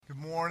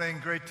Morning.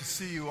 Great to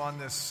see you on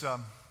this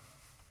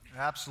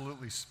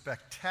absolutely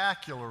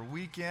spectacular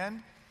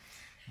weekend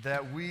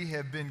that we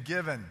have been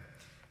given.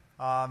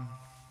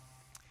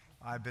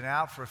 I've been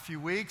out for a few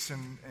weeks,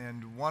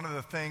 and one of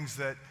the things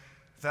that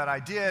I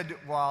did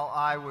while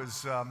I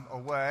was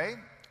away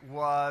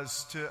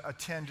was to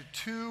attend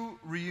two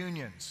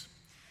reunions.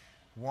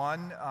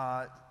 One,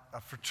 a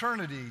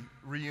fraternity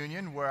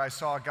reunion where I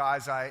saw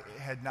guys I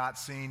had not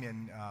seen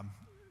in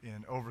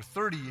over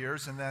 30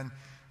 years, and then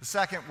the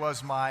second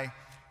was my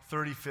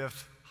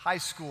 35th high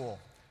school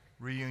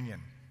reunion.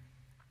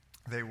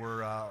 They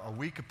were a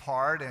week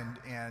apart,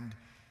 and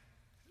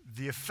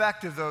the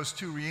effect of those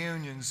two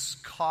reunions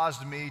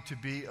caused me to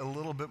be a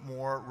little bit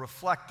more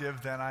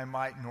reflective than I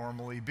might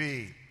normally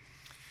be.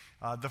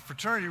 The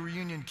fraternity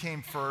reunion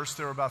came first.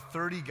 There were about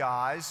 30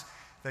 guys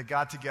that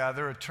got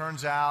together. It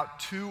turns out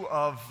two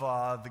of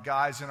the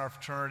guys in our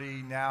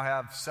fraternity now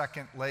have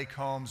second lake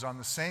homes on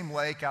the same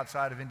lake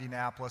outside of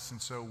Indianapolis, and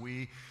so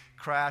we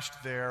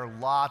crashed there.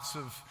 Lots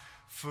of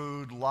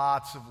food,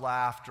 lots of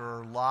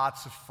laughter,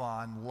 lots of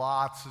fun,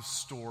 lots of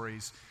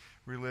stories,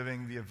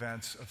 reliving the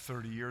events of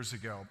 30 years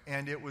ago.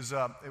 And it was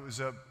a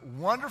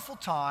wonderful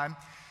time,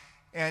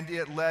 and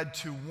it led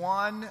to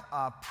one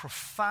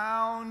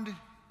profound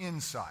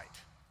insight.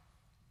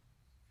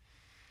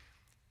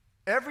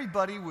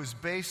 Everybody was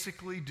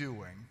basically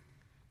doing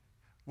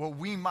what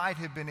we might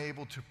have been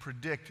able to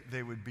predict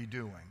they would be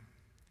doing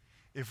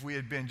if we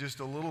had been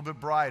just a little bit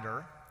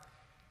brighter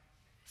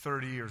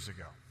 30 years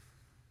ago.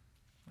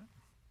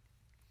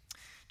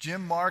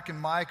 Jim, Mark, and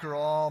Mike are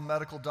all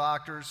medical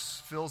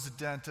doctors. Phil's a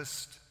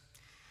dentist.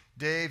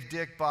 Dave,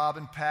 Dick, Bob,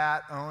 and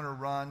Pat own or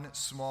run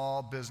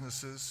small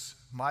businesses.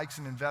 Mike's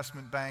an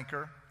investment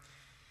banker.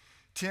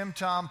 Tim,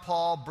 Tom,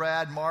 Paul,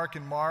 Brad, Mark,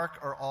 and Mark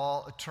are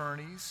all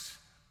attorneys.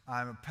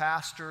 I'm a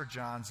pastor.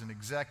 John's an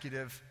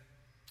executive.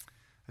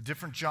 A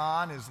different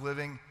John is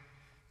living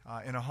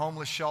in a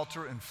homeless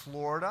shelter in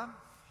Florida.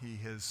 He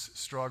has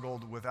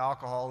struggled with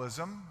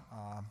alcoholism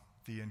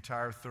the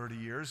entire 30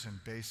 years and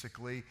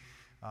basically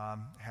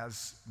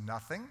has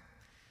nothing.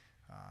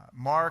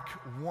 Mark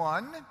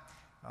 1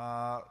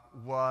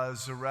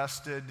 was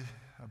arrested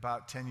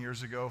about 10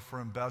 years ago for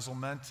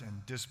embezzlement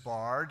and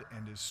disbarred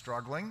and is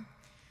struggling.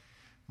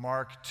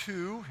 Mark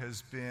 2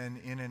 has been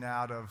in and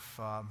out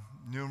of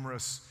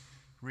numerous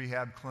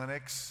rehab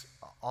clinics,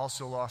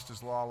 also lost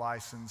his law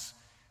license,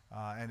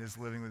 and is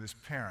living with his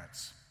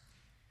parents.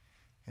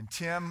 And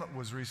Tim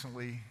was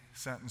recently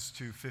sentenced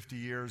to 50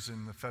 years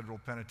in the federal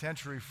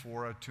penitentiary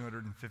for a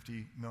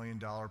 $250 million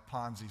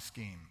Ponzi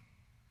scheme.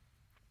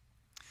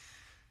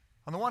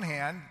 On the one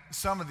hand,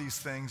 some of these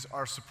things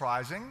are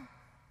surprising.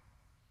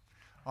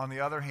 On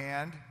the other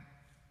hand,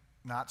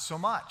 not so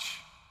much.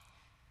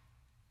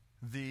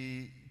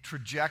 The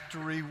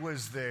trajectory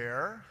was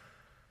there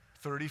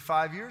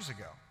 35 years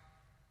ago.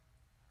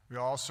 We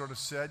all sort of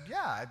said,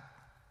 yeah, it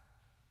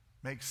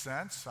makes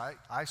sense.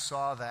 I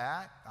saw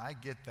that. I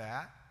get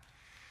that.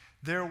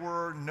 There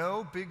were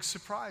no big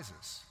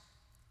surprises,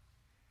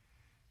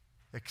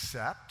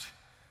 except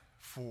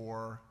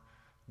for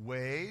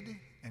Wade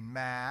and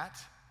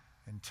Matt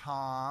and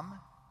Tom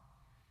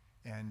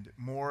and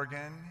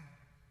Morgan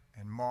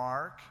and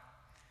Mark,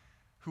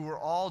 who were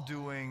all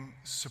doing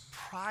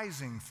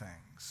surprising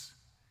things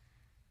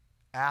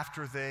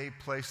after they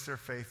placed their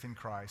faith in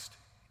Christ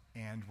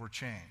and were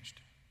changed.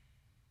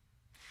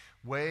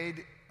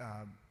 Wade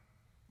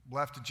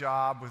left a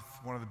job with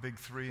one of the big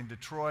three in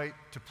Detroit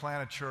to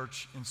plant a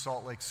church in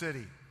Salt Lake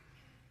City.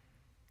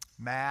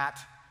 Matt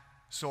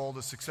sold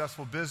a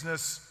successful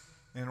business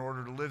in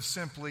order to live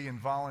simply and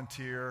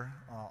volunteer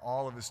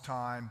all of his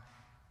time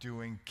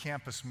doing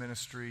campus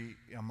ministry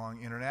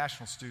among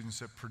international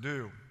students at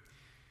Purdue.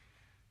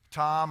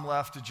 Tom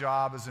left a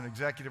job as an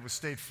executive with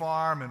State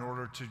Farm in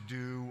order to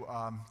do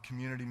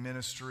community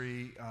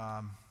ministry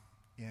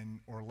in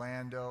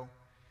Orlando.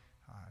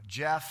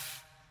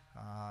 Jeff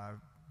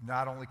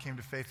not only came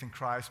to faith in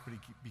Christ, but he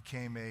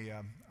became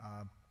a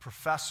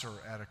professor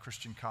at a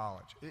Christian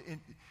college.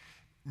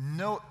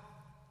 No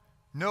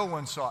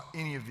one saw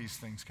any of these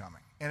things coming.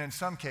 And in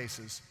some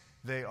cases,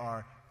 they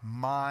are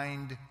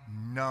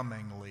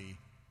mind-numbingly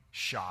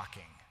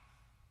shocking.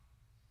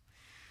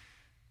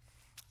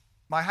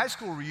 My high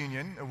school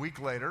reunion a week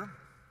later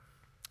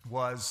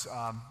was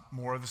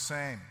more of the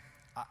same.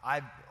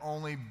 I've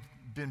only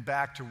been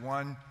back to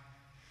one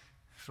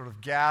sort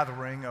of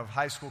gathering of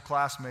high school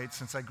classmates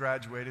since I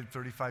graduated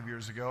 35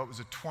 years ago. It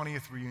was a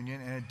 20th reunion,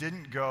 and it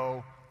didn't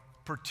go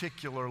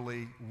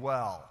particularly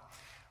well.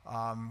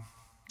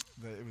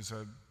 It was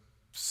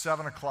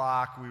 7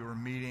 o'clock. We were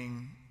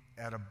meeting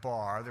at a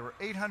bar. There were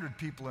 800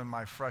 people in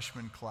my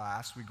freshman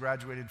class. We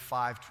graduated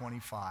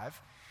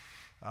 525.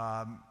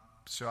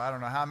 So I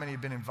don't know how many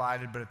have been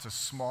invited, but it's a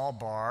small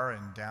bar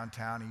in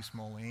downtown East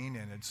Moline,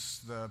 and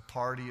the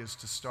party is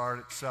to start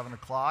at 7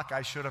 o'clock.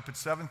 I showed up at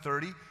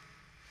 7:30.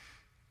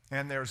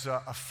 And there's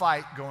a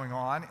fight going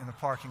on in the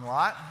parking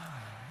lot.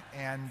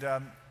 And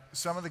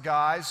some of the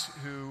guys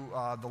who,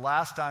 the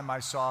last time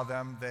I saw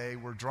them, they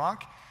were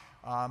drunk,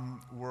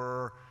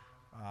 were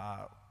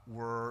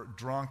were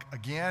drunk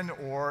again,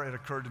 or it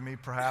occurred to me,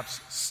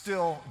 perhaps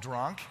still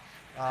drunk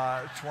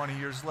 20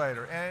 years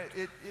later. And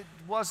it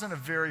wasn't a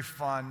very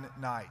fun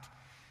night.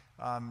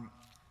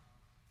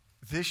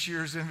 This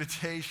year's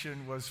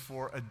invitation was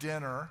for a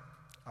dinner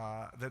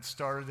that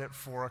started at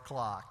 4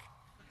 o'clock.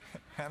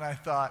 And I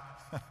thought,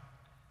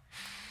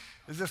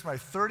 is this my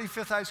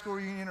 35th high school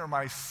reunion or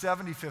my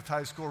 75th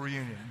high school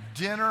reunion?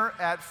 Dinner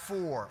at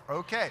 4.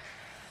 Okay.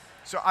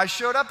 So I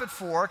showed up at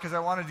 4 because I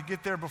wanted to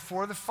get there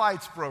before the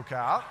fights broke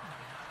out.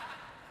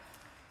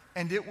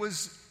 And it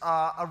was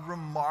a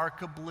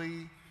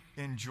remarkably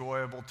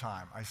enjoyable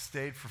time. I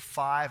stayed for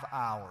 5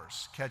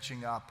 hours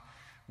catching up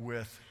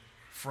with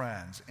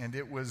friends, and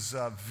it was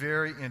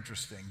very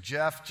interesting.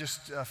 Jeff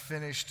just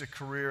finished a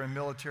career in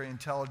military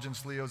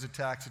intelligence. Leo's a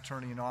tax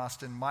attorney in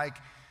Austin. Mike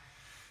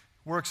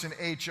works in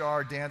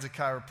HR. Dan's a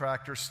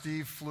chiropractor.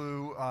 Steve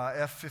flew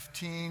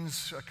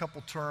F-15s a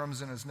couple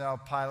terms and is now a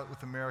pilot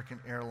with American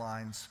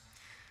Airlines.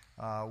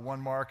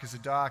 One Mark is a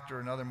doctor.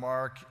 Another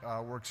Mark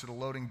works at a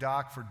loading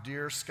dock for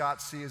Deere.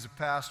 Scott C. is a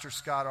pastor.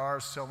 Scott R.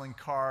 is selling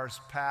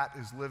cars. Pat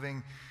is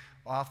living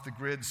off the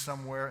grid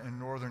somewhere in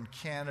northern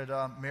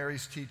Canada.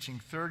 Mary's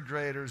teaching third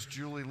graders.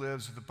 Julie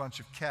lives with a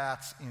bunch of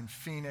cats in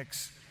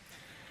Phoenix.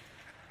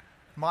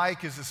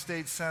 Mike is a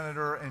state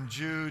senator, and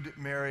Jude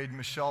married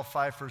Michelle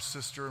Pfeiffer's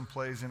sister and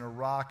plays in a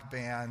rock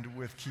band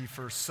with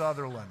Kiefer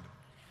Sutherland.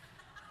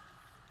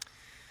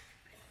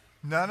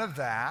 None of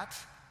that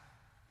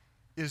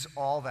is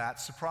all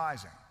that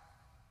surprising.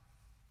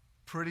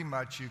 Pretty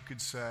much you could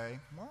say,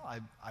 well,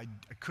 I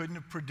couldn't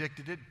have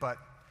predicted it, but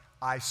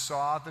I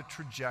saw the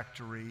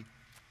trajectory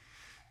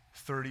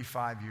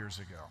 35 years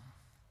ago.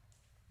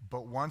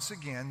 But once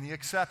again, the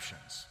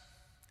exceptions.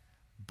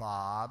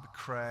 Bob,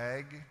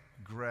 Craig,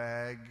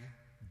 Greg,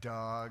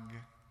 Doug,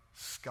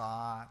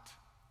 Scott,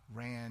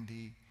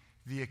 Randy.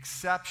 The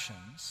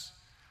exceptions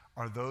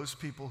are those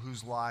people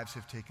whose lives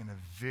have taken a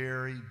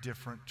very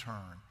different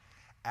turn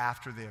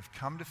after they have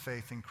come to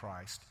faith in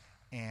Christ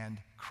and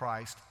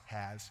Christ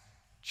has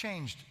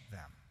changed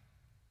them.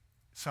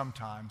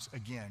 Sometimes,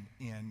 again,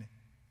 in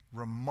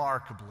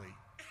remarkably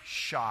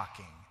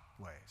shocking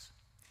ways.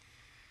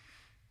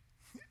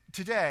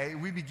 Today,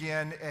 we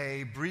begin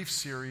a brief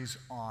series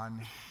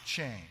on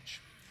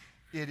change.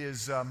 It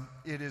is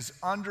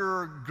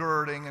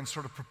undergirding and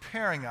sort of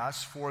preparing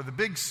us for the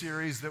big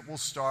series that will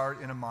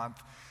start in a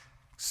month,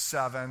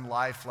 7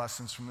 life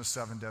lessons from the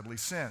 7 deadly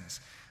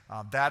sins.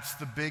 That's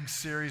the big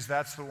series.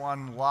 That's the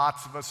one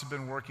lots of us have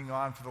been working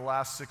on for the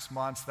last 6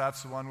 months.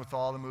 That's the one with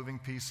all the moving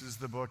pieces,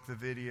 the book, the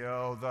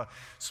video, the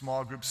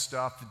small group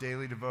stuff, the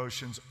daily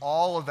devotions.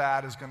 All of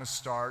that is going to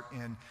start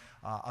in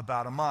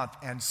about a month.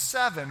 And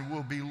 7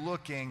 will be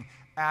looking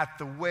at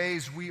the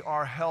ways we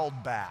are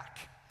held back,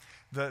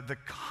 the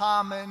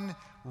common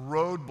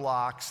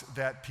roadblocks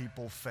that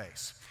people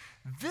face.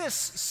 This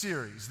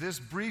series, this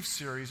brief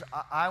series,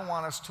 I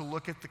want us to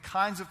look at the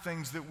kinds of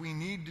things that we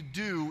need to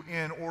do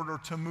in order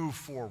to move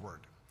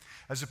forward.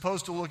 As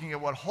opposed to looking at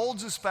what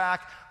holds us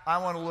back, I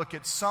want to look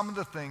at some of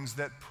the things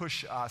that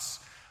push us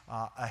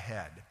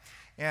ahead.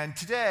 And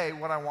today,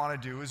 what I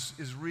want to do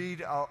is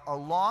read a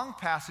long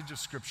passage of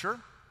Scripture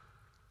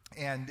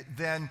and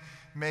then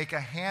make a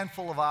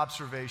handful of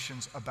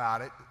observations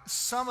about it.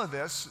 Some of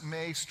this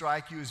may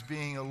strike you as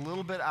being a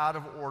little bit out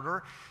of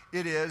order.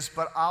 It is,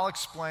 but I'll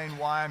explain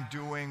why I'm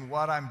doing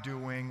what I'm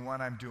doing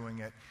when I'm doing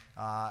it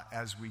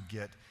as we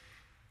get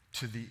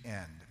to the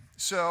end.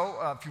 So,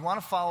 if you want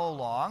to follow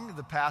along,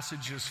 the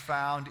passage is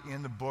found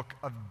in the book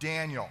of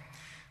Daniel,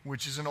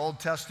 which is an Old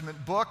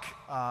Testament book.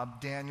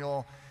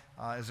 Daniel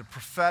is a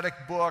prophetic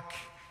book.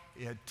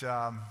 It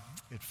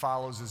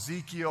follows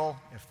Ezekiel,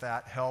 if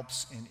that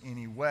helps in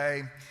any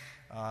way.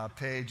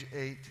 Page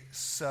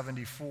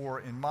 874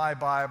 in my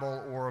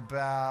Bible, or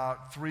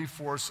about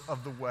 3/4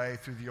 of the way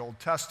through the Old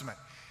Testament.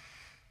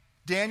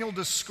 Daniel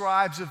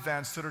describes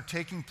events that are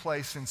taking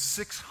place in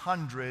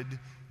 600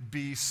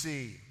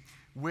 BC,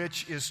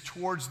 which is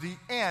towards the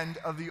end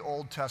of the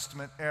Old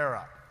Testament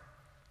era.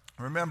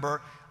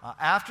 Remember,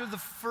 after the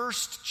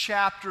first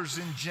chapters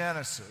in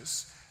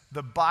Genesis,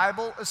 the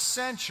Bible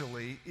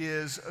essentially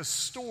is a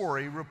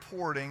story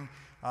reporting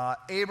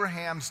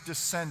Abraham's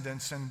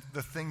descendants and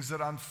the things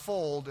that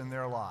unfold in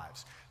their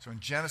lives. So in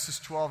Genesis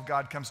 12,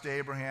 God comes to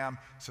Abraham,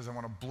 says, I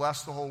want to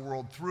bless the whole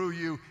world through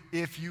you.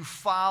 If you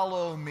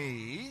follow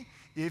me,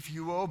 if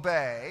you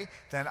obey,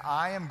 then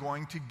I am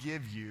going to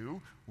give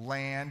you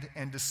land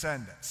and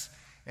descendants.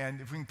 And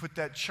if we can put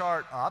that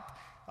chart up,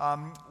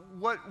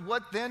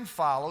 what then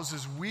follows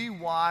is we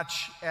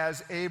watch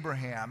as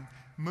Abraham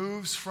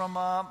moves from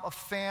a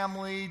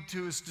family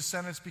to his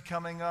descendants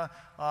becoming a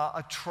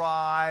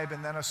tribe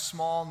and then a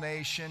small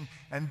nation.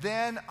 And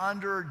then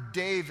under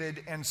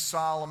David and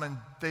Solomon,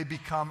 they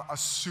become a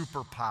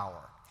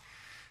superpower.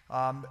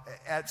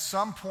 At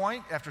some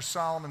point, after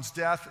Solomon's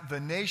death, the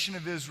nation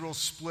of Israel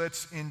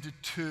splits into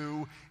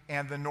 2,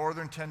 and the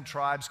northern 10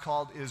 tribes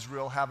called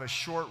Israel have a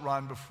short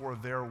run before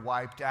they're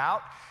wiped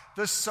out.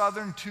 The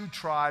southern two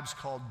tribes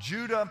called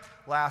Judah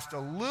last a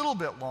little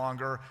bit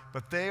longer,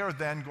 but they are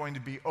then going to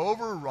be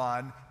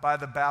overrun by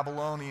the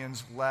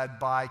Babylonians led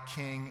by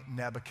King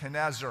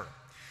Nebuchadnezzar.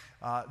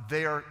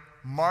 They are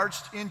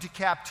marched into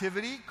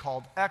captivity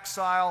called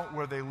exile,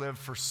 where they live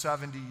for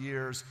 70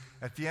 years.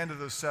 At the end of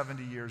those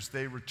 70 years,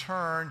 they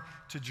return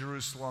to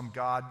Jerusalem.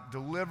 God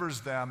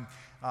delivers them,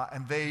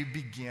 and they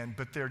begin,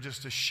 but they're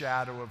just a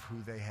shadow of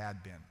who they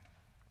had been.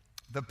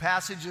 The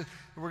passage that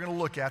we're going to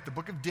look at, the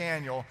book of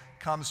Daniel,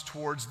 comes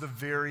towards the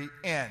very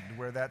end,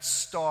 where that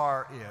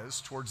star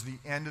is, towards the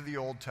end of the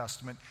Old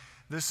Testament.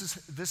 These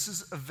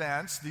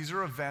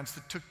are events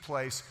that took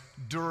place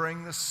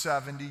during the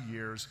 70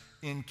 years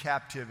in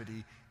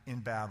captivity in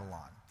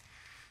Babylon.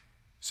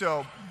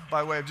 So,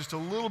 by way of just a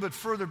little bit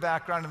further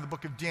background in the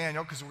book of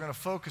Daniel, because we're going to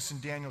focus in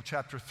Daniel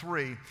chapter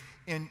 3,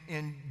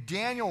 in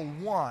Daniel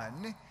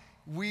 1,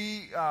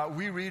 we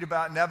read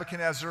about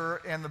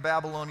Nebuchadnezzar and the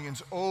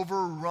Babylonians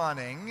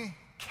overrunning,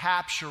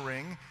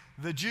 capturing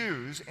the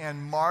Jews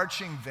and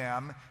marching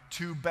them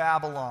to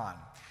Babylon.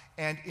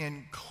 And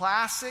in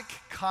classic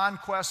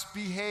conquest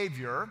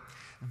behavior,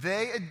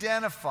 they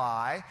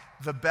identify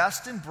the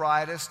best and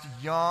brightest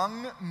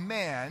young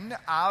men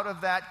out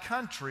of that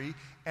country,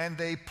 and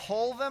they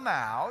pull them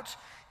out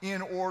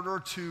in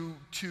order to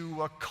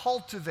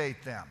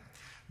cultivate them.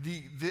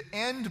 The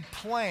end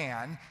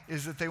plan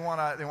is that they want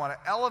to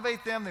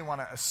elevate them, they want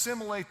to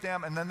assimilate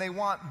them, and then they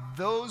want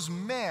those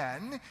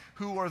men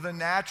who are the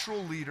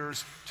natural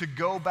leaders to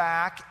go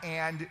back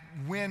and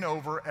win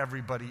over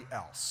everybody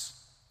else.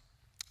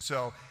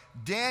 So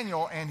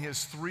Daniel and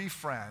his three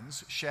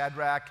friends,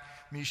 Shadrach,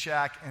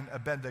 Meshach, and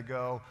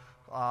Abednego,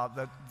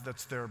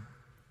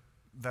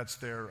 that's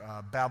their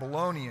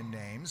Babylonian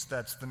names.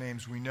 That's the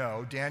names we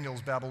know.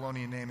 Daniel's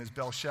Babylonian name is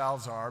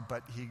Belshazzar,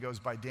 but he goes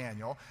by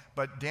Daniel.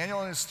 But Daniel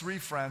and his three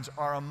friends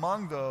are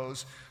among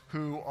those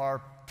who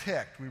are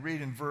picked. We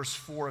read in verse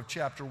 4 of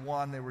chapter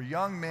 1, they were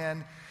young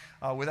men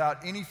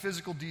without any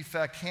physical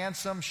defect,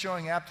 handsome,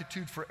 showing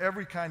aptitude for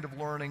every kind of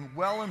learning,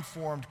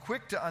 well-informed,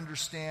 quick to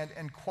understand,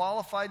 and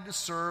qualified to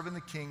serve in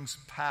the king's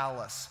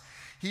palace.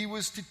 He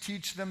was to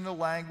teach them the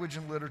language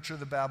and literature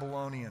of the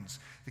Babylonians.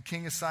 The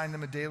king assigned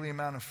them a daily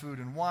amount of food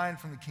and wine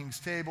from the king's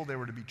table. They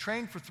were to be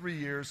trained for 3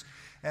 years,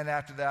 and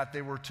after that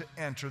they were to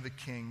enter the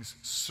king's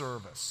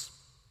service.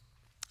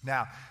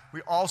 Now,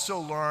 we also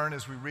learn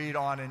as we read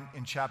on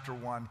in chapter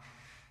 1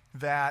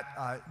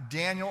 that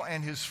Daniel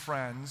and his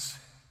friends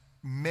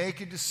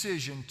make a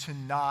decision to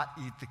not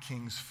eat the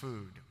king's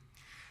food.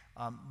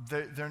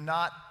 They're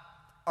not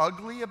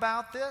ugly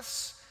about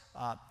this.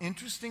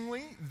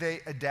 Interestingly, they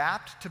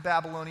adapt to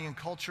Babylonian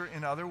culture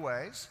in other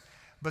ways,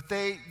 but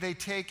they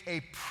take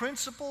a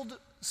principled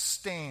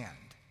stand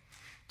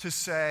to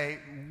say,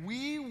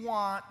 we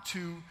want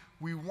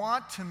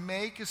to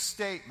make a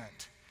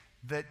statement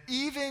that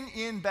even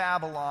in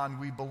Babylon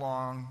we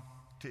belong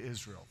to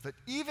Israel, that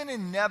even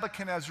in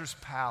Nebuchadnezzar's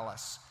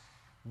palace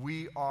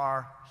we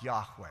are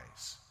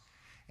Yahweh's.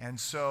 And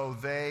so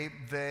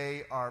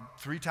they are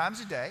 3 times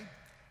a day,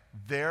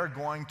 they're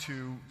going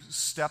to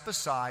step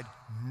aside,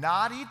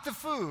 not eat the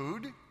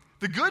food,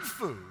 the good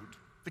food,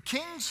 the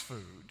king's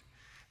food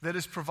that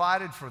is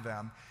provided for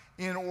them,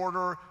 in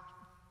order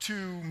to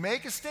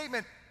make a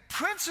statement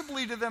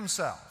principally to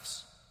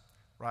themselves,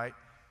 right?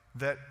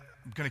 That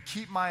I'm going to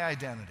keep my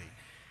identity.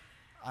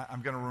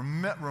 I'm going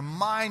to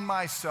remind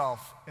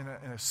myself in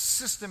a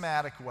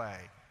systematic way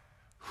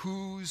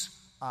whose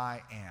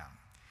I am.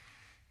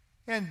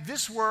 And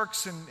this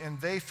works, and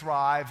they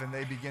thrive, and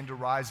they begin to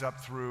rise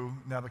up through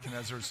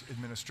Nebuchadnezzar's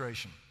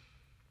administration.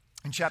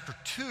 In chapter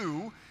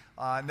 2,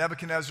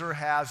 Nebuchadnezzar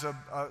has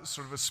a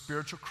sort of a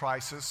spiritual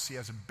crisis. He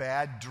has a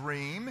bad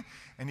dream,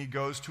 and he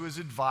goes to his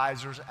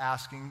advisors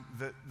asking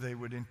that they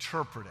would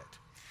interpret it.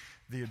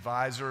 The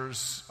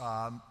advisors,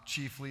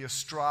 chiefly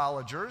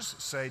astrologers,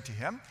 say to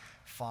him,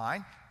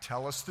 "Fine,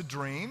 tell us the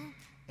dream,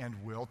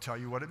 and we'll tell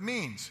you what it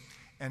means."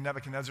 And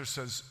Nebuchadnezzar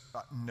says,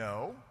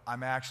 "No,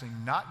 I'm actually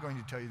not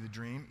going to tell you the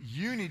dream.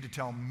 You need to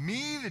tell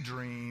me the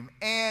dream,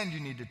 and you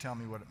need to tell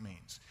me what it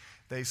means."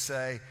 They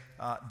say,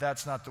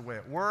 "That's not the way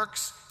it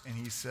works." And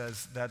he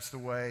says, "That's the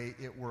way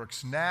it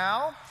works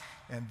now."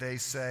 And they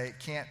say, "It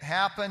can't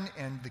happen."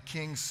 And the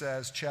king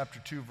says, chapter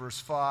 2,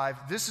 verse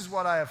 5, "This is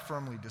what I have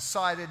firmly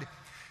decided.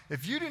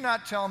 If you do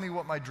not tell me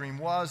what my dream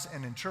was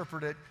and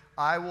interpret it,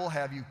 I will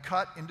have you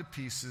cut into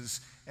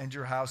pieces and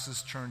your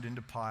houses turned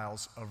into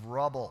piles of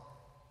rubble."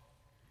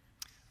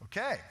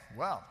 Okay,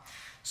 well,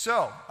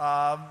 so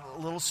a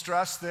little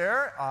stress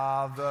there.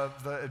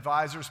 The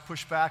advisors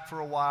push back for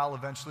a while.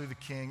 Eventually, the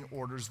king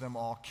orders them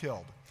all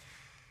killed.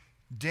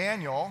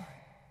 Daniel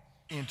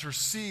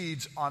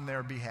intercedes on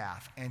their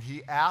behalf, and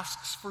he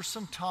asks for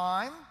some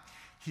time.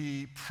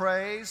 He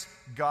prays.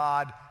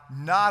 God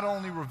not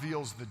only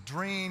reveals the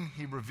dream,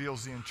 he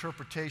reveals the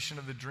interpretation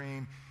of the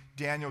dream.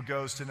 Daniel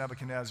goes to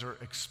Nebuchadnezzar,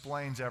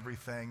 explains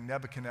everything.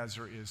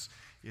 Nebuchadnezzar is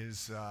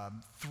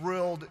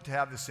thrilled to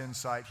have this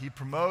insight. He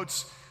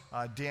promotes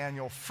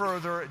Daniel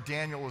further.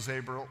 Daniel is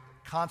able,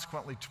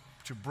 consequently,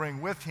 to to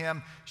bring with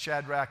him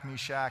Shadrach,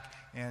 Meshach,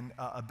 and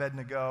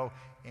Abednego,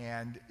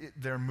 and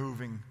they're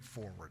moving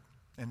forward.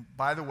 And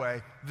by the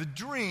way, the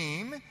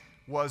dream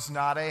was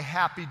not a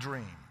happy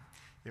dream.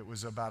 It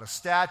was about a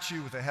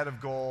statue with a head of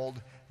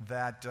gold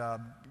that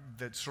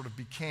sort of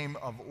became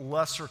of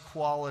lesser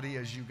quality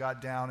as you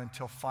got down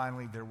until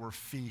finally there were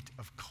feet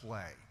of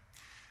clay.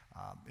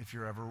 If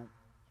you're ever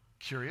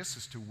curious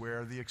as to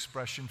where the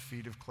expression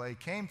feet of clay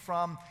came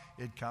from,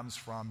 it comes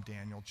from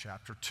Daniel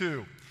chapter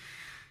 2.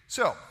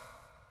 So,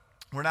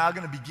 we're now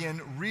going to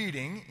begin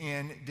reading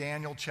in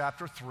Daniel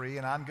chapter 3,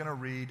 and I'm going to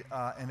read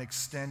an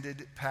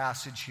extended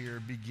passage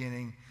here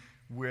beginning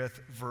with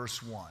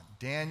verse 1.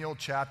 Daniel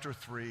chapter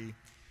 3,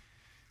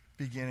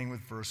 beginning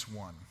with verse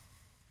 1.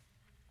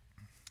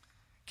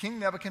 King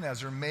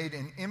Nebuchadnezzar made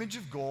an image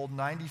of gold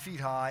 90 feet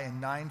high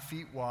and 9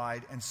 feet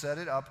wide and set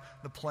it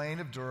up the plain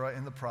of Dura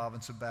in the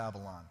province of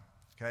Babylon.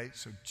 Okay,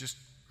 so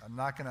I'm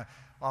not going to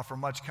offer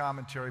much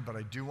commentary, but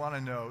I do want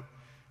to note,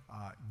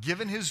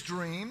 given his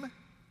dream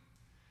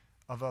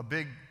of a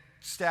big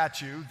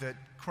statue that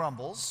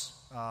crumbles,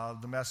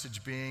 the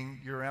message being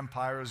your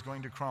empire is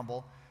going to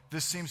crumble,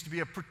 this seems to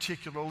be a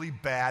particularly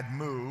bad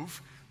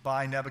move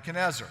by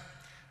Nebuchadnezzar.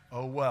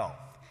 Oh well,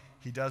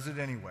 he does it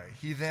anyway.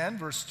 He then,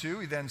 verse 2,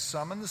 he then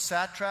summoned the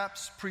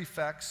satraps,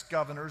 prefects,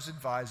 governors,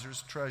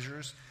 advisors,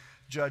 treasurers,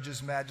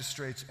 judges,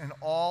 magistrates, and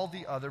all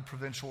the other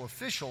provincial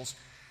officials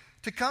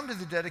to come to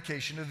the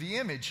dedication of the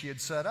image he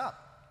had set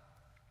up.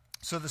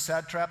 So the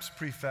satraps,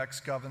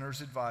 prefects,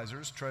 governors,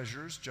 advisors,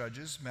 treasurers,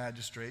 judges,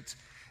 magistrates,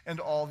 and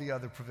all the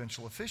other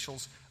provincial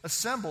officials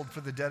assembled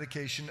for the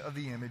dedication of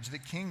the image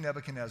that King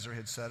Nebuchadnezzar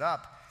had set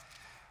up,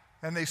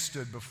 and they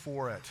stood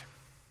before it.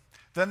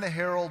 Then the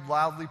herald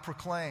loudly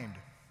proclaimed,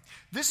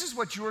 "This is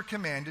what you are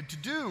commanded to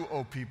do,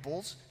 O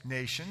peoples,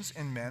 nations,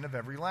 and men of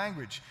every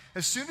language.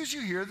 As soon as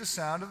you hear the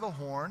sound of the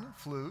horn,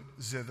 flute,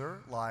 zither,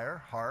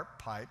 lyre, harp,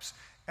 pipes,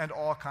 and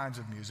all kinds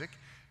of music,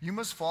 you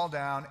must fall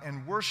down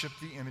and worship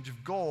the image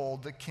of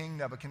gold that King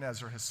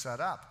Nebuchadnezzar has set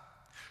up.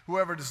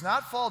 Whoever does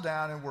not fall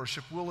down and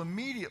worship will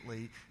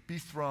immediately be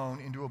thrown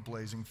into a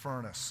blazing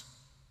furnace."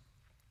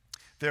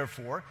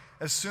 Therefore,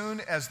 as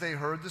soon as they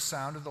heard the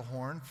sound of the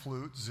horn,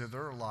 flute,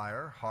 zither,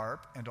 lyre,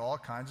 harp, and all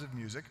kinds of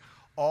music,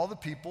 all the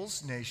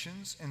peoples,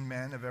 nations, and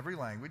men of every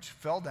language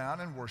fell down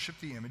and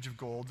worshiped the image of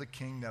gold that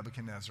King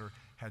Nebuchadnezzar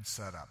had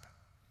set up.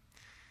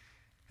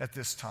 At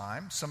this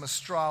time, some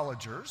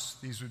astrologers,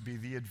 these would be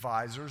the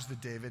advisors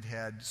that David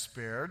had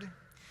spared,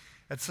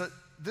 at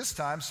this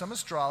time, some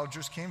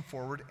astrologers came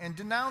forward and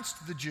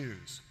denounced the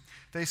Jews.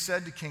 They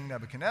said to King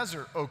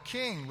Nebuchadnezzar, "O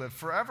king, live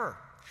forever.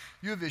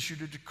 You have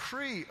issued a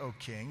decree, O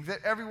king,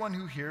 that everyone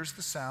who hears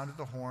the sound of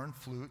the horn,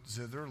 flute,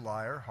 zither,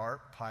 lyre,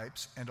 harp,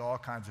 pipes, and all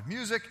kinds of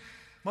music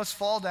must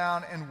fall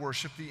down and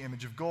worship the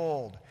image of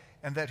gold,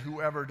 and that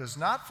whoever does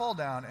not fall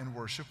down and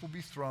worship will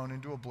be thrown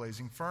into a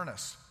blazing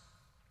furnace.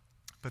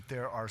 But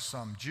there are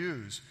some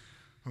Jews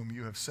whom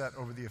you have set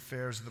over the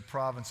affairs of the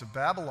province of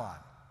Babylon,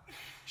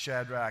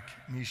 Shadrach,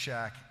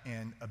 Meshach,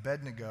 and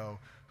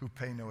Abednego, who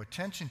pay no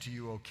attention to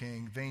you, O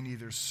king. They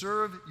neither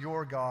serve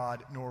your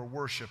God nor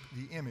worship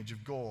the image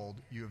of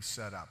gold you have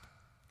set up."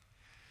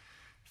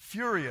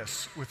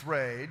 Furious with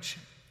rage,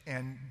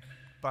 and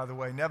by the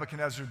way,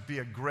 Nebuchadnezzar would be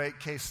a great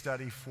case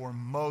study for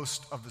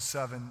most of the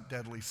 7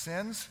 deadly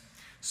sins,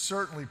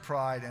 certainly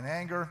pride and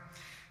anger.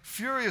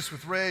 Furious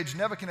with rage,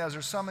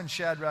 Nebuchadnezzar summoned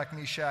Shadrach,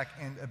 Meshach,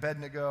 and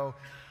Abednego.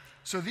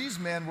 So these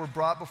men were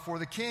brought before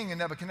the king, and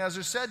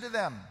Nebuchadnezzar said to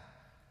them,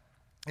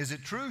 "Is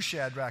it true,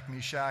 Shadrach,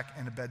 Meshach,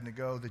 and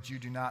Abednego, that you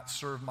do not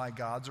serve my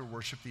gods or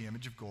worship the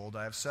image of gold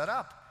I have set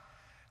up?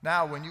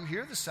 Now, when you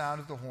hear the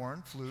sound of the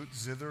horn, flute,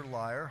 zither,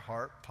 lyre,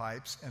 harp,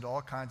 pipes, and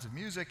all kinds of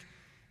music,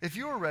 if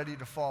you are ready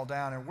to fall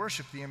down and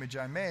worship the image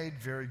I made,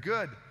 very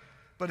good.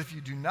 But if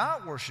you do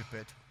not worship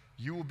it,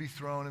 you will be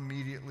thrown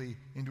immediately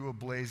into a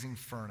blazing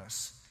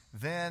furnace.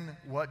 Then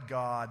what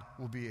God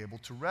will be able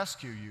to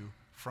rescue you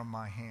from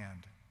my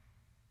hand?"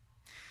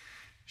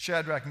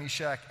 Shadrach,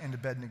 Meshach, and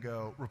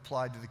Abednego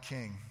replied to the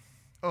king,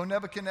 "O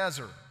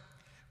Nebuchadnezzar,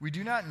 we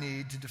do not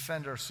need to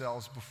defend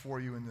ourselves before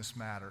you in this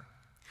matter.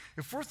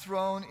 If we're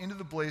thrown into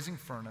the blazing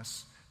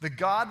furnace, the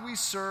God we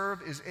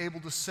serve is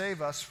able to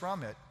save us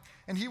from it,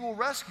 and he will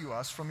rescue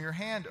us from your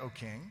hand, O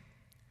king.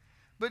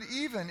 But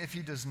even if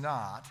he does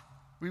not,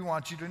 we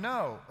want you to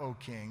know, O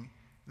king,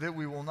 that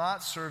we will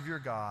not serve your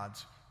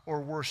gods or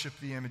worship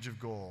the image of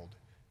gold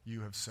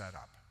you have set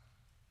up."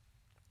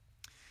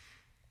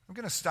 I'm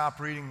going to stop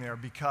reading there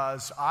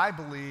because I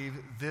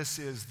believe this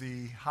is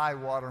the high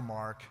water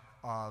mark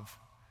of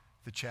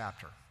the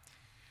chapter.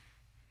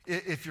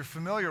 If you're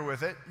familiar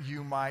with it,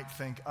 you might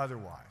think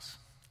otherwise.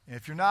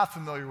 If you're not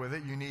familiar with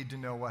it, you need to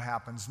know what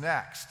happens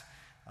next.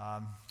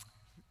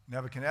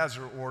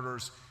 Nebuchadnezzar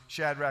orders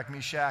Shadrach,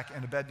 Meshach,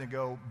 and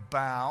Abednego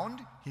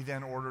bound. He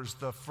then orders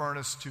the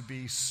furnace to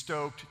be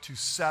stoked to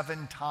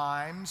 7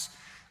 times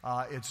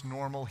its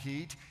normal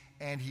heat,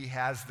 and he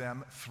has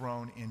them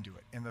thrown into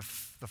it. And the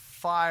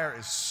fire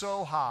is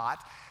so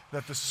hot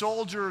that the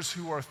soldiers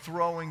who are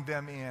throwing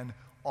them in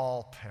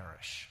all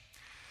perish.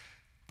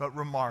 But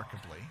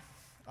remarkably,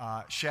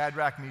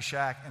 Shadrach,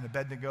 Meshach, and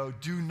Abednego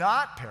do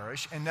not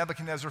perish. And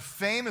Nebuchadnezzar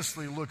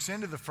famously looks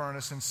into the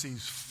furnace and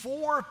sees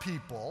 4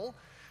 people,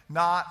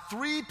 not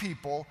 3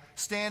 people,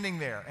 standing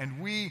there.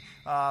 And we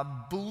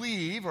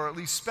believe, or at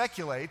least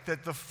speculate,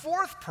 that the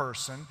 4th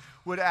person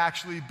would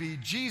actually be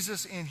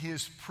Jesus in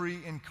his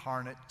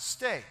pre-incarnate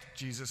state.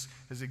 Jesus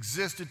has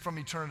existed from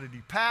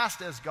eternity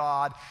past as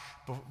God.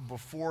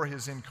 Before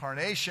his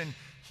incarnation,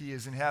 he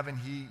is in heaven.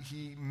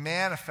 He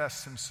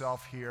manifests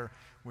himself here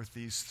with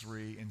these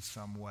 3 in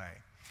some way.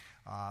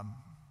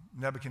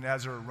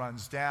 Nebuchadnezzar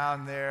runs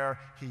down there.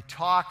 He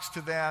talks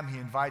to them. He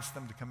invites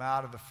them to come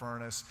out of the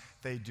furnace.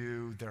 They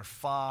do. They're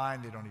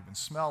fine. They don't even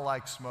smell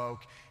like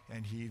smoke.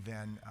 And he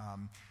then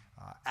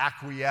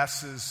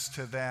acquiesces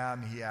to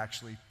them. He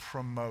actually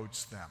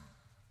promotes them.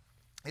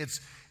 It's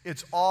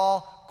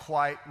all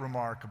quite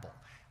remarkable.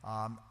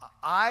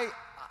 I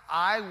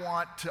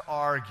want to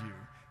argue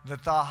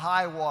that the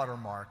high water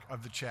mark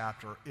of the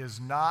chapter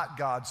is not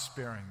God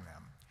sparing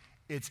them.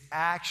 It's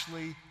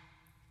actually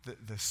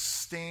the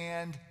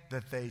stand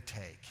that they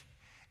take.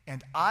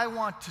 And I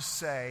want to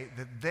say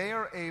that they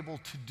are able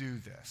to do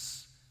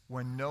this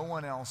when no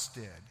one else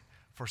did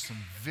for some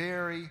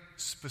very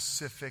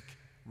specific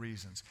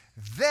reasons.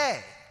 They,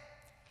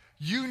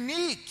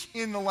 unique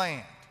in the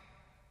land,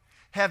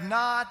 have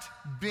not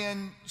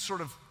been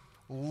sort of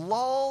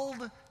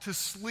lulled to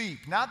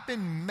sleep, not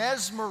been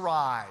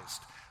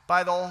mesmerized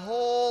by the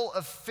whole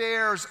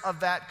affairs of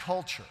that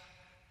culture,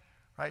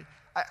 right?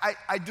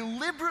 I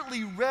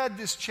deliberately read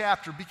this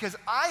chapter because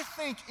I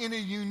think in a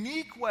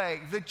unique way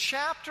the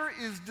chapter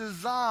is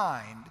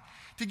designed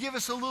to give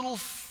us a little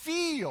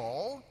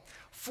feel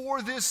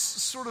for this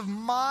sort of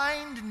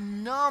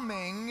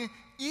mind-numbing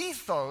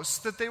ethos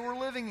that they were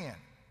living in.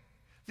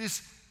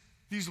 These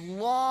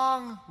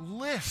long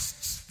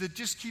lists that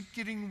just keep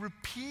getting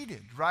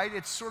repeated, right?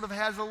 It sort of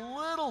has a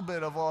little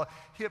bit of a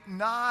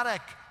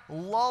hypnotic,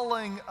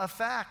 lulling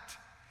effect.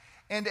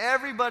 And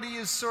everybody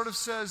is sort of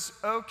says,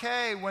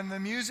 okay, when the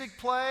music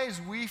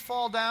plays, we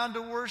fall down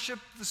to worship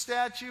the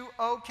statue,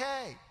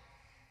 okay.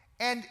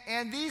 And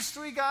these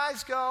 3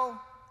 guys go,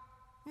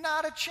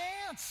 not a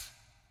chance.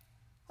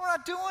 We're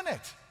not doing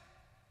it.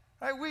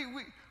 Right?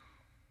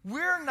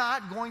 We're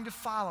not going to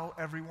follow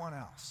everyone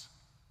else.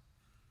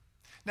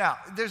 Now,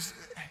 this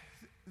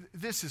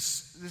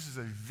is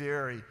a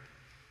very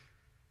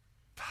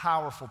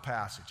powerful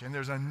passage, and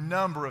there's a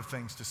number of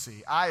things to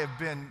see.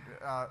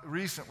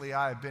 Recently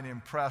I have been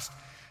impressed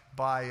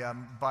by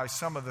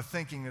some of the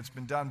thinking that's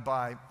been done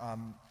by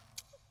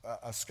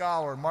a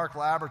scholar, Mark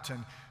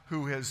Labberton,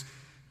 who has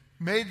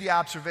made the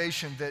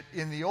observation that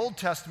in the Old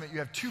Testament you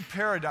have 2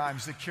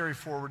 paradigms that carry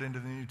forward into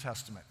the New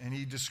Testament, and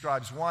he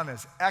describes one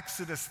as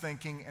Exodus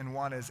thinking and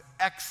one as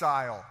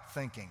exile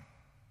thinking.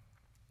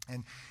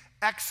 And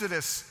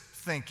Exodus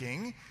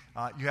thinking,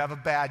 you have a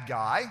bad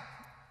guy,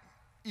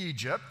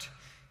 Egypt,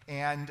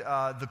 and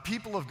the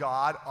people of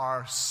God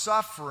are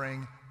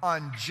suffering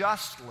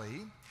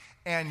unjustly,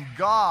 and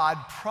God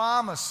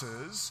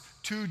promises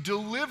to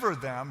deliver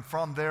them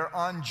from their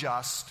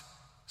unjust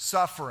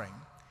suffering.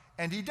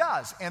 And he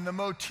does. And the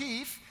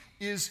motif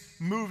is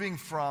moving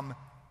from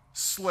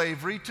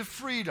slavery to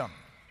freedom.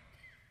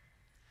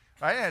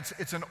 Right? And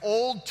it's an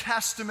Old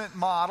Testament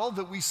model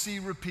that we see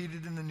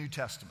repeated in the New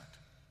Testament.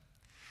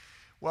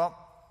 Well,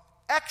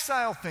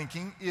 exile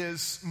thinking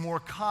is more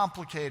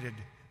complicated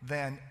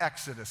than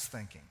Exodus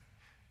thinking.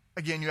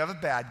 Again, you have a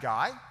bad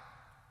guy,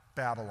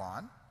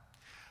 Babylon,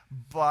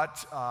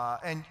 but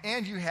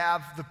and you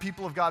have the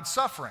people of God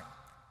suffering,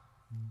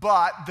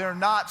 but they're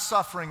not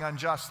suffering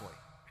unjustly.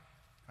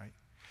 Right?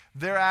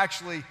 They're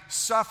actually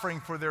suffering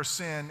for their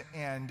sin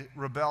and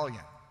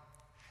rebellion,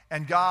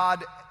 and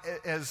God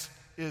is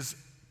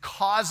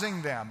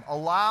causing them,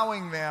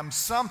 allowing them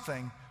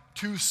something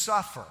to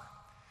suffer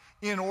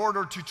in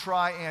order to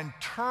try and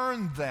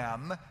turn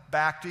them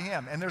back to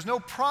him. And there's no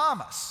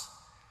promise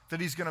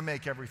that he's going to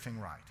make everything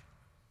right.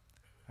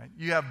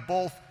 You have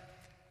both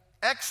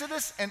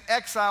Exodus and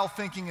exile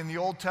thinking in the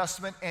Old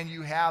Testament, and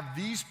you have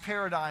these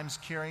paradigms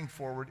carrying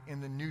forward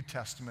in the New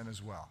Testament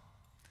as well.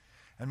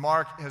 And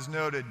Mark has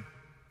noted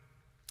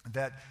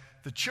that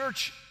the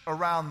church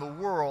around the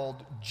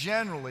world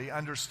generally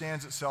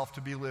understands itself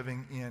to be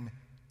living in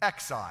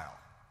exile.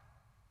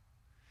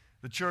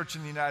 The church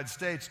in the United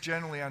States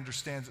generally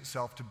understands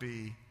itself to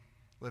be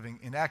living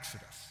in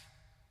Exodus,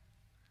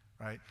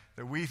 right?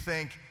 That we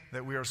think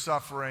that we are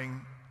suffering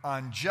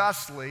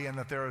unjustly and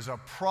that there is a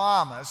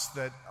promise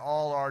that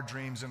all our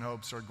dreams and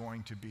hopes are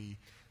going to be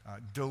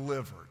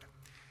delivered.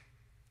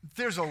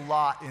 There's a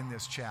lot in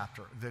this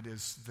chapter that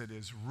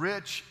is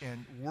rich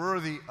and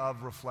worthy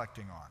of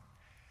reflecting on.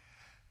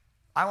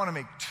 I want to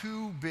make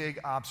 2 big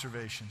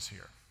observations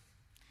here.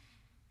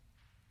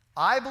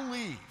 I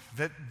believe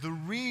that the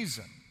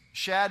reason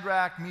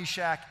Shadrach,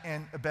 Meshach,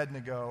 and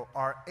Abednego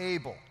are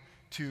able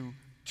to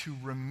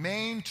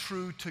remain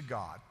true to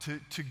God,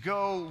 to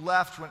go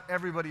left when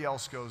everybody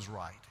else goes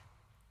right,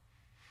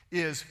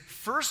 is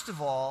first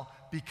of all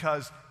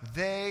because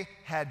they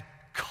had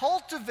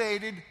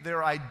cultivated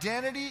their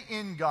identity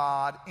in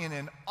God in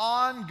an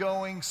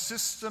ongoing,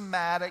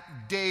 systematic,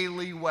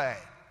 daily way.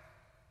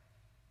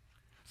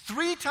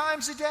 3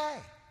 times a day,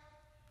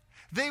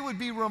 they would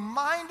be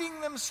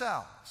reminding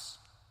themselves,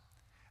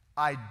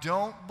 I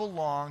don't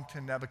belong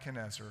to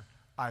Nebuchadnezzar,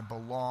 I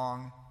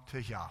belong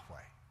to Yahweh.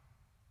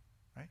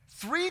 Right?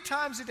 3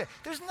 times a day.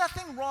 There's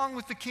nothing wrong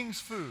with the king's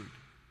food.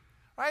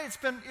 Right?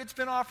 It's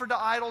been offered to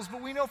idols,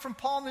 but we know from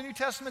Paul in the New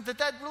Testament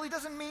that really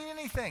doesn't mean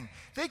anything.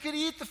 They could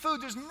eat the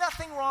food. There's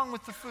nothing wrong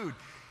with the food.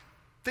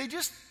 They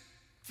just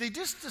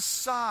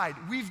decide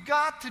we've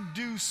got to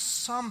do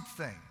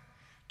something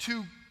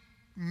to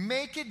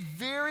make it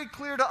very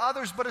clear to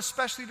others, but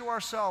especially to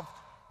ourselves,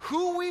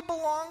 who we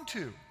belong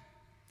to.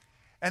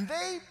 And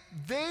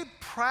they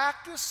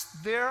practice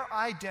their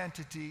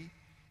identity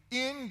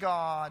in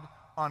God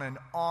on an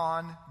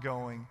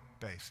ongoing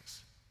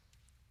basis.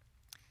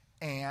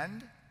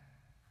 And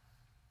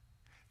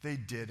they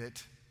did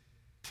it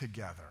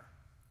together.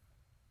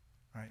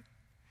 Right?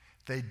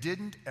 They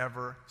didn't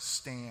ever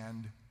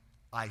stand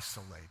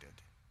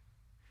isolated.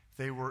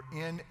 They were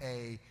in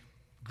a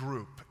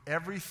group.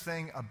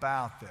 Everything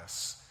about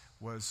this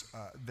was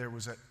there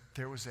was a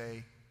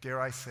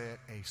dare I say it,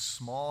 a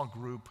small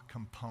group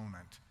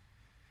component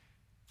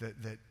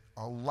that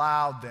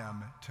allowed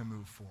them to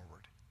move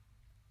forward.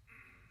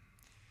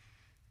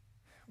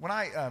 When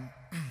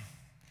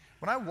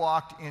I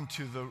walked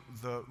into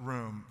the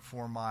room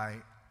for my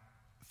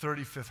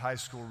 35th high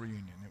school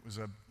reunion, it was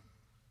a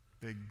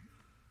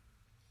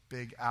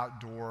big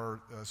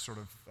outdoor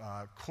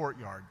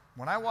courtyard.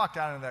 When I walked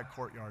out into that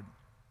courtyard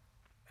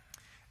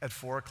at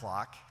 4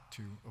 o'clock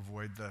to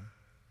avoid the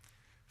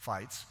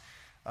fights,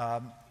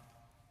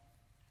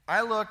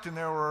 I looked and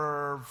there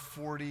were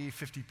 40,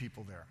 50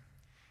 people there.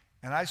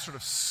 And I sort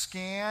of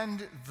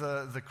scanned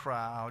the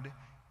crowd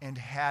and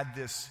had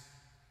this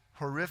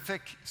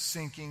horrific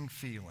sinking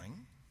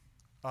feeling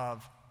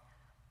of,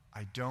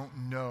 I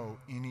don't know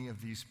any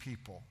of these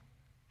people.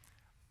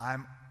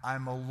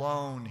 I'm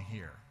alone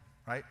here,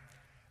 right?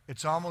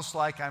 It's almost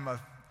like I'm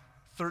a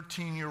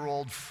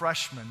 13-year-old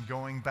freshman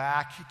going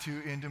back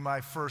into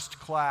my first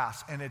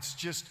class, and it's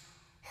just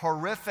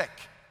horrific,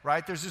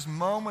 right? There's just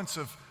moments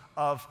of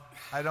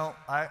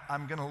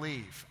I'm going to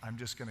leave. I'm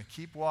just going to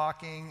keep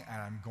walking,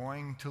 and I'm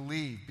going to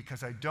leave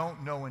because I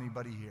don't know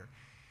anybody here.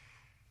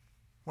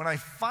 When I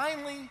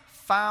finally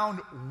found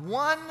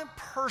one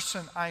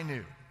person I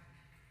knew,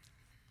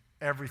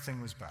 everything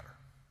was better.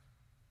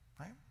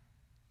 Right?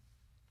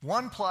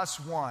 1 +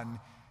 1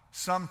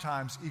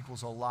 sometimes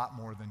equals a lot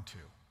more than 2.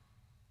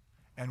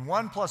 And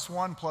 1 +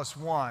 1 +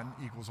 1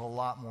 equals a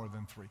lot more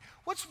than 3.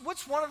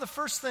 What's one of the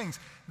first things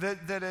that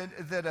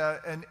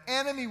an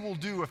enemy will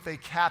do if they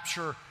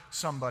capture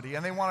somebody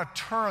and they want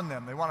to turn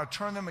them? They want to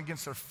turn them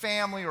against their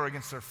family or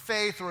against their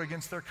faith or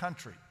against their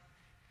country.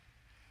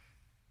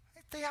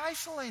 They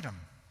isolate them.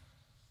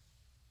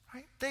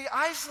 Right? They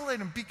isolate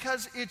them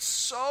because it's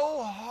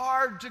so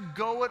hard to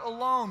go it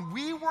alone.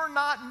 We were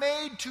not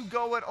made to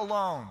go it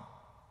alone.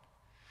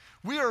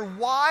 We are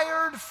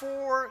wired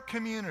for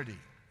community.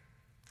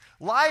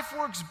 Life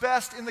works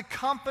best in the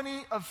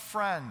company of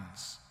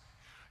friends.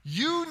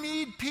 You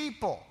need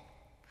people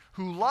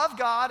who love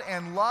God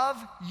and love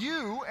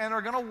you and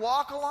are going to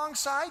walk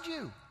alongside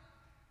you.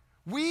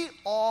 We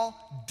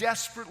all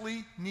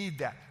desperately need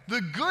that.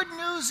 The good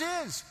news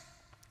is,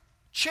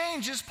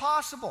 change is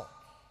possible.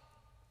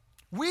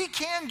 We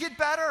can get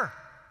better.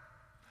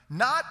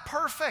 Not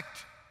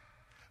perfect,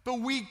 but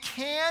we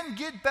can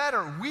get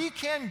better. We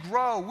can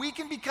grow. We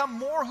can become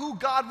more who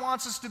God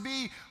wants us to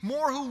be,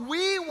 more who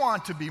we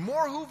want to be,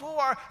 more who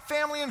our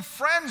family and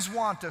friends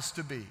want us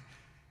to be.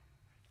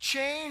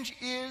 Change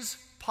is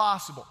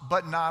possible,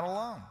 but not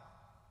alone.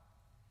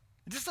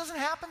 It just doesn't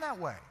happen that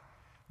way.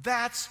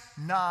 That's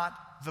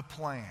not the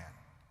plan.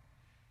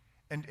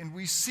 And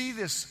we see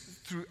this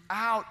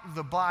throughout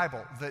the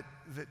Bible, that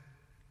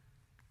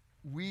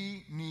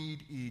we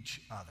need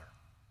each other.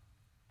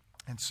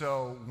 And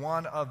so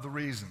one of the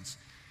reasons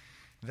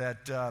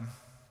that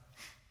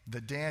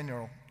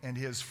Daniel and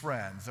his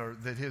friends, or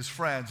that his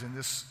friends in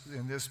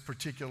this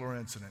particular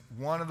incident,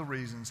 one of the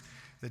reasons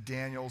that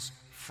Daniel's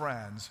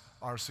friends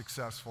are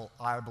successful,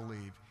 I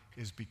believe,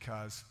 is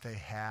because they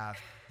have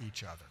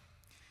each other.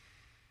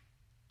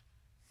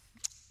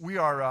 We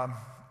are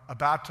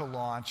about to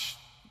launch.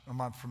 A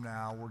month from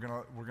now,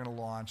 we're gonna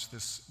launch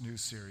this new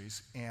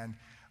series, and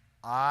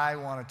I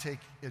want to take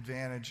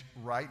advantage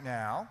right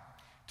now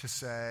to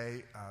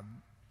say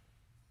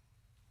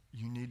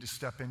you need to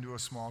step into a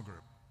small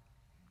group.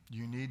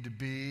 You need to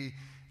be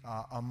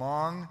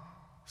among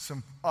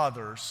some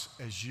others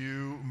as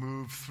you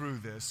move through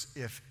this,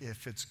 if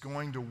it's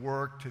going to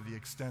work to the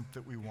extent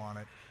that we want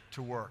it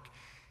to work.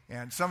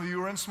 And some of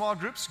you are in small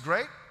groups,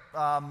 great.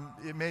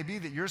 It may be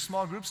that your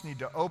small groups need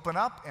to open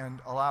up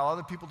and allow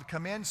other people to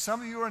come in. Some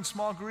of you are in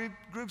small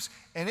groups,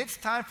 and it's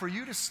time for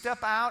you to step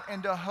out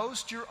and to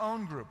host your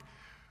own group.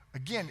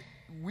 Again,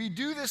 we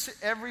do this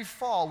every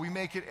fall. We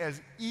make it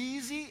as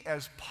easy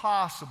as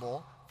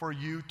possible for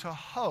you to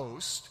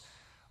host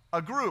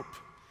a group.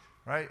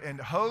 right? And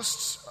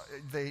hosts,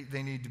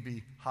 they need to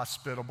be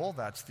hospitable.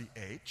 That's the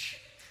H.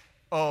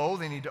 O,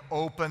 they need to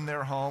open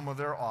their home or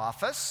their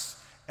office.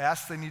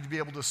 S, they need to be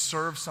able to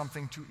serve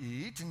something to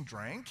eat and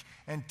drink.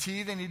 And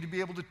T, they need to be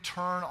able to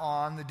turn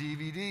on the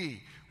DVD.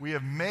 We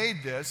have made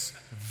this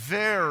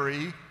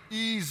very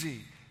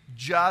easy.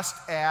 Just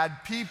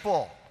add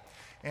people.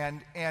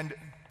 And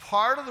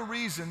part of the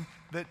reason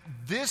that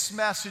this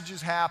message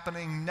is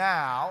happening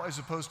now as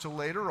opposed to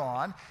later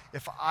on,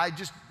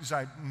 as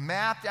I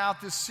mapped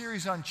out this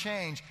series on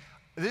change,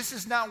 this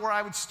is not where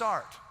I would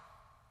start.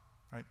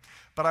 Right?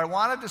 But I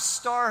wanted to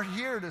start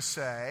here to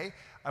say,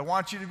 I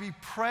want you to be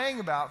praying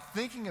about,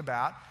 thinking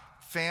about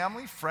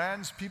family,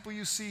 friends, people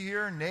you see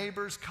here,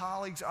 neighbors,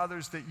 colleagues,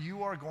 others that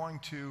you are going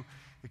to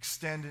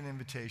extend an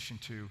invitation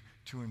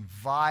to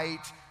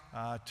invite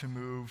to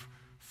move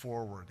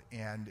forward.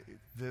 And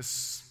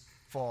this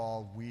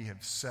fall, we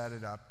have set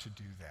it up to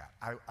do that.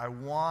 I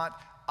want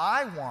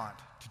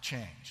to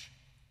change.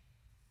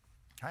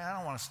 I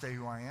don't want to stay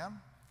who I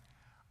am.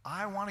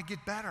 I want to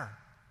get better.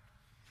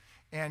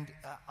 And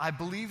I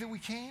believe that we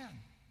can.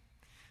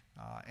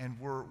 And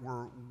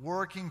we're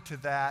working to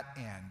that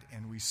end.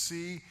 And we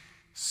see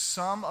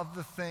some of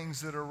the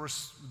things that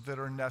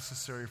are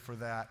necessary for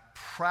that.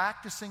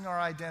 Practicing our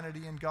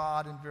identity in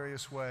God in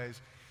various ways.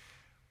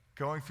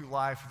 Going through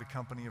life with a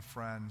company of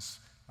friends.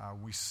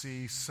 We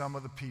see some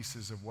of the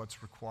pieces of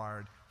what's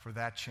required for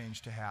that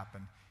change to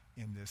happen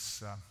in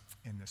this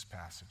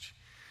passage.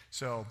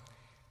 So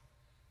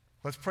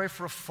let's pray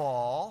for a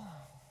fall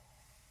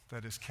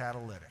that is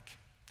catalytic.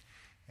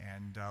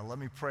 And let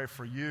me pray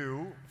for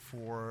you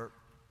for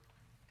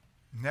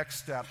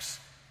next steps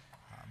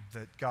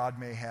that God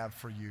may have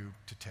for you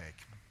to take.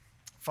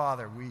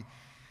 Father, we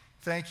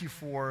thank you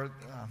for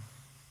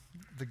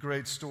the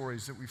great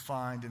stories that we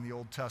find in the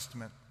Old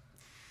Testament,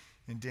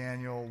 in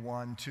Daniel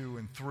 1, 2,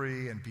 and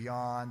 3, and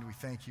beyond. We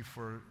thank you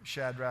for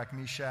Shadrach,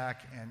 Meshach,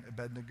 and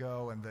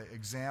Abednego and the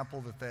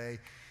example that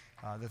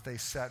they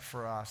set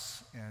for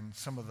us, and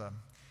some of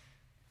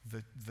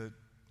the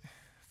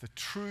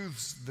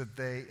truths that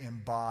they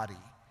embody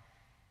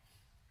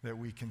that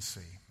we can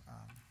see.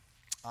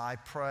 I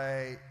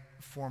pray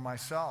for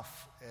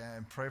myself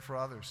and pray for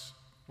others.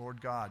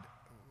 Lord God,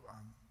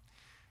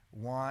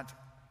 want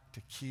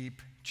to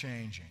keep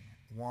changing,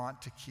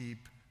 want to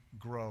keep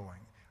growing.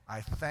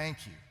 I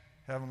thank you,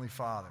 Heavenly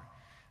Father,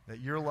 that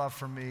your love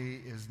for me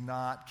is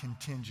not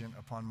contingent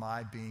upon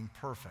my being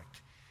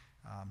perfect.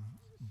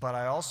 But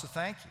I also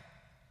thank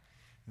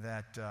you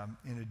that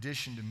in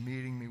addition to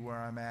meeting me where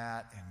I'm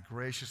at and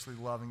graciously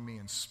loving me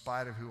in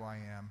spite of who I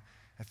am,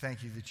 I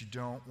thank you that you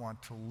don't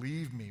want to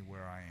leave me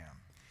where I am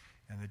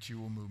and that you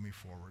will move me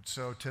forward.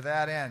 So to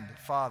that end,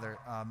 Father,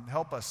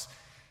 help us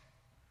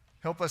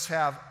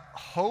have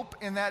hope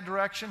in that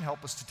direction.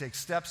 Help us to take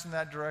steps in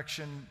that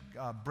direction.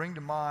 Bring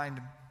to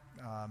mind,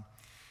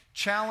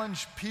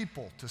 challenge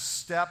people to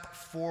step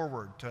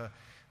forward, to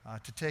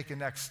take a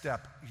next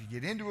step. You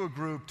get into a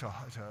group, to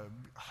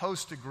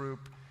host a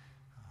group.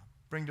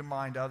 Bring to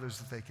mind others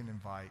that they can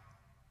invite.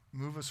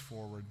 Move us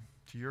forward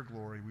to your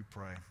glory, we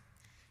pray.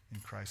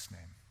 In Christ's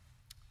name,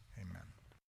 amen.